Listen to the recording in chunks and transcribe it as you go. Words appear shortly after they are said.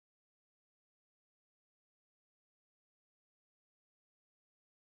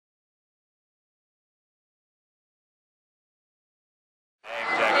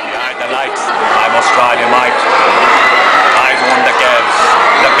Exactly, I the lights. I'm Australian, mate. I won the Cavs,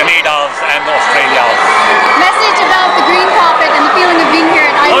 the Canadians and the Australians. Message about the green carpet and the feeling of being here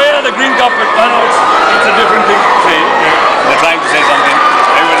at IIFA. Oh yeah, the green carpet. I know it's a different thing to say. They're trying to say something.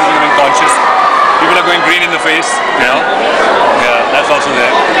 Everybody's becoming conscious. People are going green in the face, you know. Yeah, that's also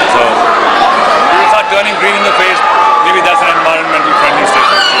there. So people start turning green in the face. Maybe that's an environmental friendly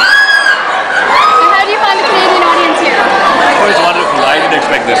statement. So how do you find the Canadian audience here? Oh, it's wonderful. I didn't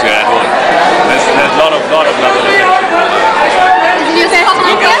expect this here at all. There's a lot of love. Is it your first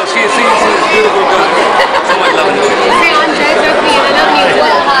time here? She's beautiful girl. So much love in the face. Hey, Andre, Sophie, I love you.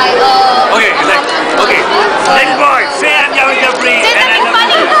 Well, hi. Okay, okay. Next boy, say I'm Javed free. Say something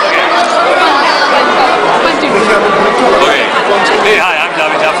funny. Okay. Hey, hi, I'm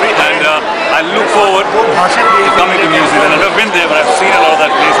Javed Free, and I look forward to coming to New Zealand. I've never been there, but I've seen a lot of that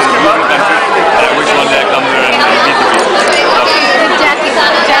place. It's a beautiful country, and I wish one day I come there and meet the people. Exactly.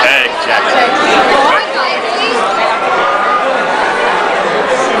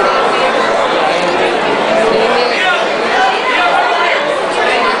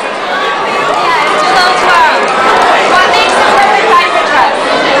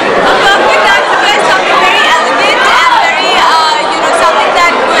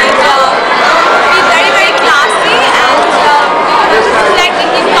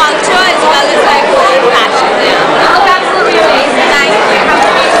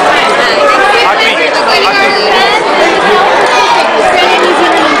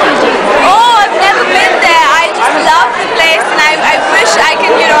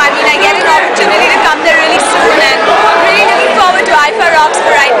 I get an opportunity to come there really soon, and I'm really looking forward to IIFA Rocks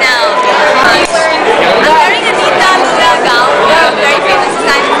for right now. I'm wearing a Nita gown, a very famous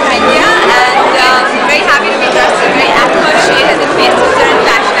design from India, and I'm very happy to be dressed in a very aqua shade, as it faces her in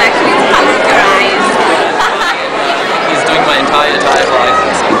fashion. Actually, it's the color of your eyes. He's doing my entire life.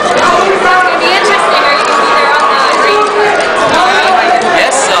 It'll be interesting. Are you going to be there on the green carpet?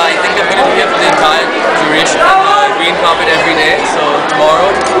 Yes, I think I'm going to be here for the entire duration of the green carpet every day. So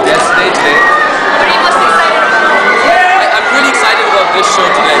tomorrow, yesterday, today. What are you most excited about? I'm really excited about this show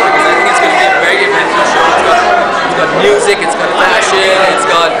today because I think it's going to be a very eventful show. It's got music, it's got fashion, it's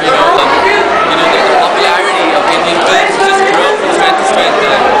got the popularity of Indian films just grow from strength to strength,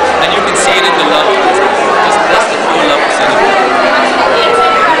 and you can see it in the love. That's the full love of cinema.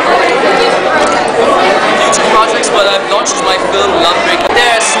 Future projects, well, I've launched my film Love Break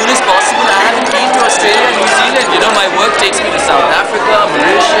there as soon as possible. I haven't been to Australia and New Zealand. You know, my work takes me to South Africa,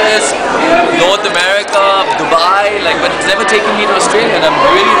 Mauritius, North America, Dubai, but it's never taken me to Australia, and I'm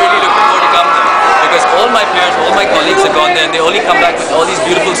really looking forward to come there. Because all my peers, all my colleagues have gone there, and they only come back with all these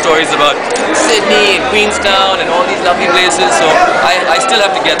beautiful stories about Sydney and Queenstown and all these lovely places, so I still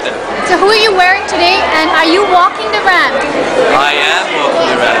have to get there. So who are you wearing today, and are you walking the ramp? I am walking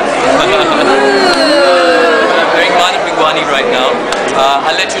the ramp. I'm wearing Manam Bingwani right now.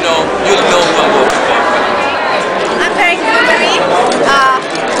 I'll let you know, you'll know who I'm walking for. I'm wearing jewelry.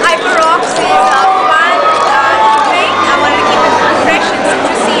 IIFA Rocks is fun evening. I wanted to keep it fresh and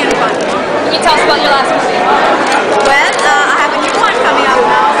juicy and fun. Can you tell us about your last movie? Well, I have a new one coming up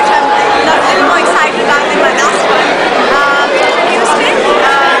now, which I'm a little more excited about than my last one. Which is in Houston,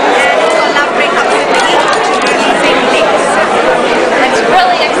 and it's called Love Breakup Sydney, which is releasing next. That's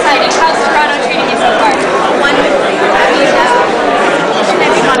really exciting. How's Toronto treating you so far? Wonderfully. I mean, each and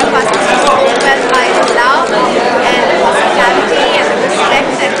every one of us is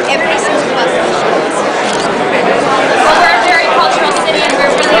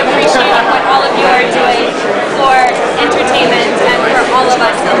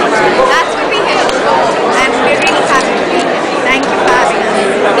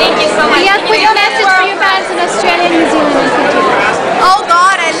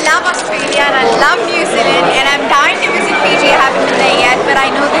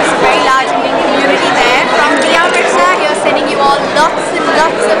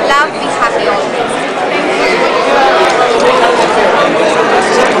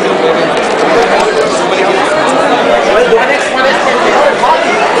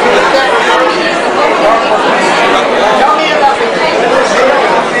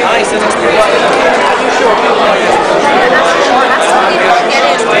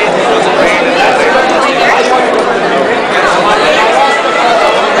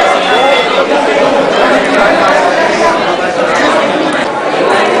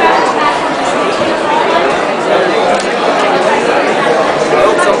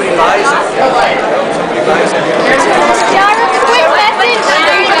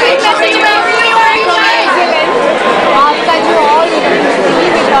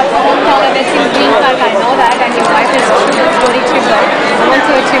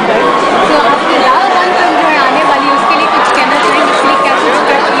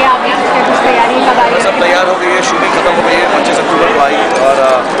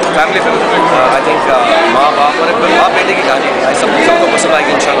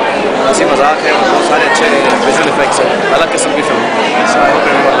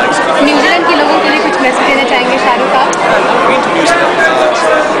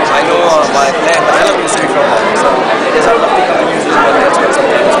get some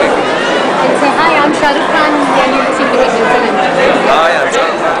time to speak. Say hi, I'm Shah Rukh Khan and you're listening to New Zealand. Hi, I'm Shah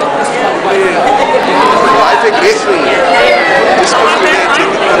Rukh Khan. Life is great for you.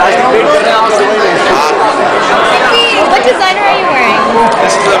 What designer are you wearing?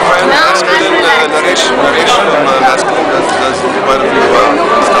 This is a friend, masculine, Naresh from masculine. That's quite a few stars.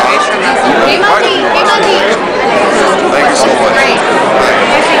 Thank you so much.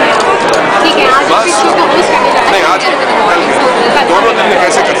 ठीक है आज बस नहीं आज दोनों दिन में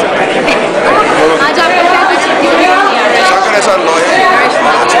कैसे कर सकते हैं आज आपका क्या कुछ शंकर ऐसा लॉयर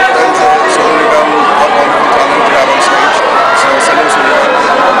अच्छे फ्रेंड्स हैं सोनू निगम और challenge have on stage so Salim Suleiman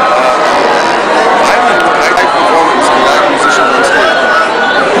I have a live performance with live musicians on stage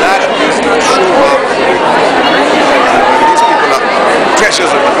that is the show up these people are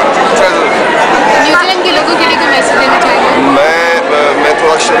treasures of the country treasures New Zealand के लोगों के लिए कोई message देना चाहेंगे मैं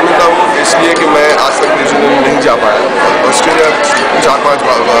थोड़ा शर्मिंदा हूँ इसलिए कि मैं आज तक न्यूजीलैंड नहीं जा पाया ऑस्ट्रेलिया 4-5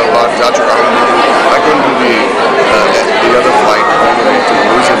 बार जा चुका हूँ लेकिन I couldn't do the other flight all the way to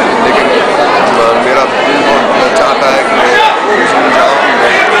New Zealand लेकिन मेरा दिल बहुत चाहता है कि मैं न्यूजीलैंड जाऊँ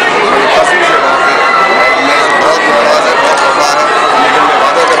मेरे कज़िन्स हैं वहाँ पे मैं बहुत नाराज़ है बहुत वफा है लेकिन मैं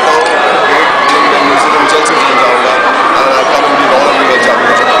वादा करता हूँ कि मैं न्यूजीलैंड जल्द से जल्द जाऊँगा और I come and give all of you a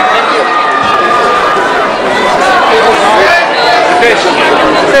championship.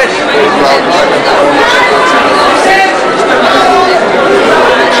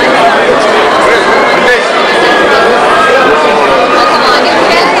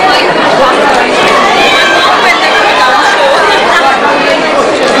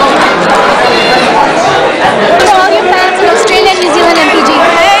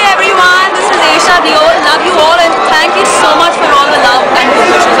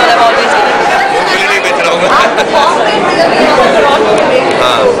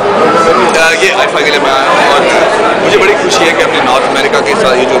 ये IIFA के लिए मैं आया हूँ और मुझे बड़ी खुशी है कि अपने नॉर्थ अमेरिका के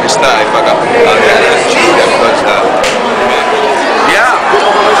साथ ये जो रिश्ता है IIFA का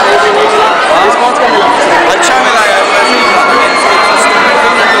अच्छा मिला है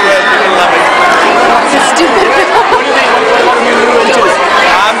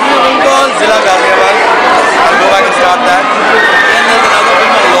जिला Ghaziabad I'll go back and start that then there's another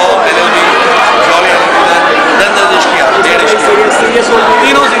film on law and it'll be jolly then there's Ishqiya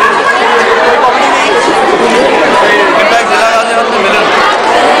तीनों सीरीज in fact जिला गाजियाबाद में मिलन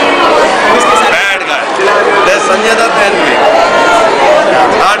bad guy there's Sanjay Dutt and me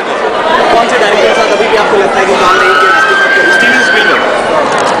hardcore कौन से डायरेक्टर के साथ अभी भी आपको लगता है कि काम नहीं किया स्टीवन स्पीलबर्ग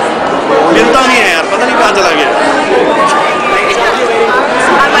मिलता नहीं है यार पता नहीं कहाँ चला गया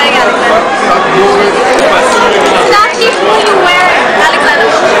Sakshi, who you wear? Alexander.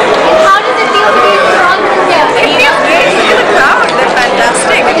 How does it feel to be in Toronto here? It feels great. Look at the crowd. They're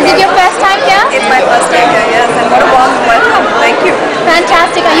fantastic. Is it your first time here? It's my first time here, yes. And what a warm welcome. Thank you.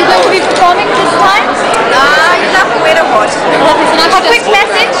 Fantastic. Are you going to be performing this time? You'll have to wait and watch. A quick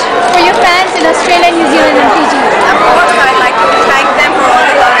message for your fans in Australia, New Zealand and Fiji. Of course, I'd like to thank them for all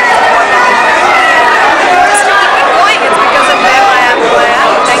the love and support. Just to keep it going. It's because of them I am who I am.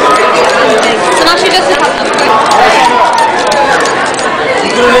 Thank you. Sonakshi, just a couple.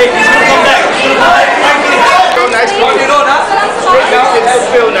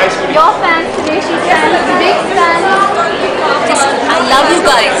 Your fans today, she's big fans. I love you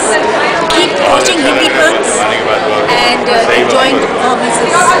guys. Keep watching Hindi films and enjoying the performances.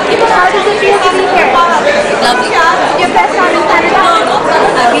 How does it feel to be here? Lovely. Your best time in Canada?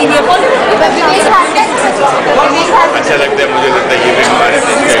 I've been here for अच्छा लगता है मुझे लगता है ये भी हमारे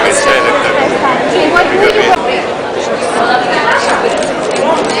देश का एक अच्छा लगता है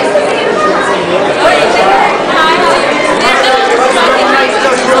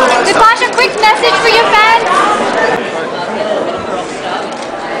Vipasha, quick message for your fans.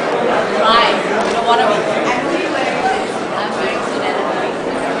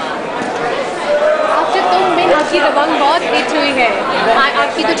 आपसे तुम बिन आपकी दबंग बहुत हिट हुई है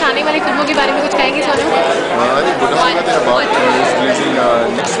आपकी कुछ आने वाली फिल्मों के बारे में कुछ कहेंगे Sonu? I think Buddha is about releasing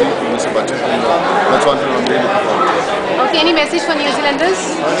next week Mr. Bachchan and that's one film I'm really looking forward to. Okay, any message for New Zealanders?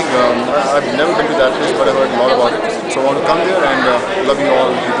 I think I've never been to that place but I've heard a lot about it so I want to come there and love you all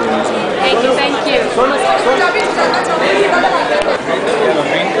people in New Zealand. Thank you.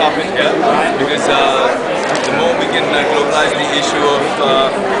 Green carpet here because the more we can globalize the issue of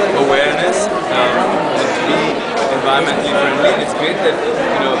awareness and to be environmentally friendly. It's great that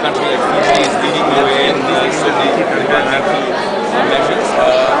a country like Fiji is leading the way in so many environmental measures.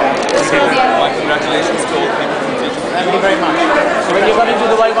 My congratulations to all people from Fiji. Thank you very much. So when you come into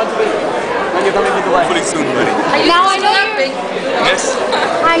Dubai once again, when you're coming to Dubai? Hopefully soon, buddy. Now I know you're, Yes,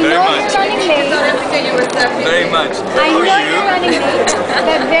 I very know much. you're running late. Very much. I How know are you? you're running late,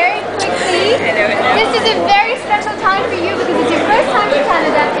 but very quickly, this is a very special time for you because it's your first time to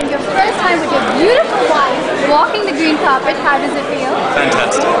Canada and your first time with your beautiful wife walking the green carpet. How does it feel?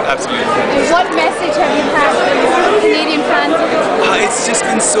 Fantastic, absolutely. And what message have you had for your Canadian fans? It's just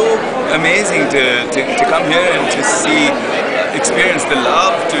been so amazing to come here and to experience the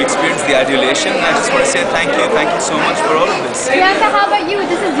love, to experience the adulation. I just want to say thank you so much for all of this. Priyanka, how about you?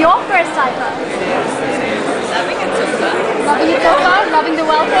 This is your first IIFA. Loving it so far? Loving the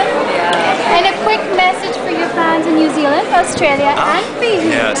welcome? And a quick message for your fans in New Zealand, Australia and Fiji.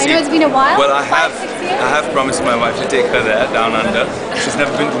 Yeah, I know it's been a while. Well, I 5-6 years. have promised my wife to take her there, down under. She's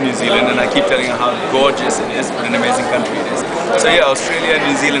never been to New Zealand, and I keep telling her how gorgeous it is, what an amazing country it is. So yeah, Australia,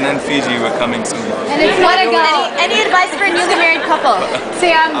 New Zealand and Fiji, we're coming soon. And it's what a guy. Any advice for a newly married couple?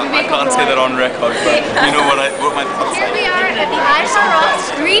 Say I'm I can't say that on record, but you know what my thoughts Here are. we are at the IIFA Rocks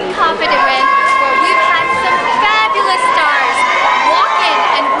green carpet event where we've had some fabulous stars walk in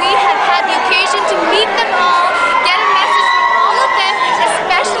and we have had the occasion to meet them all, get a message from all of them,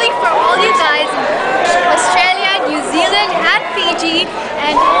 especially for all you guys in Australia, New Zealand and Fiji,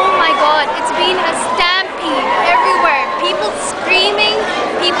 and oh my god, it's been a stampede everywhere. People screaming,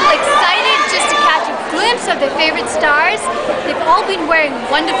 people excited just to catch a glimpse of their favorite stars. They've all been wearing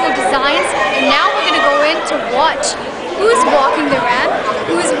wonderful designs, and now we're going to go in to watch who's walking the ramp,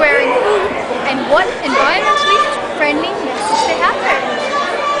 who's wearing who, and what environmentally friendly message they have.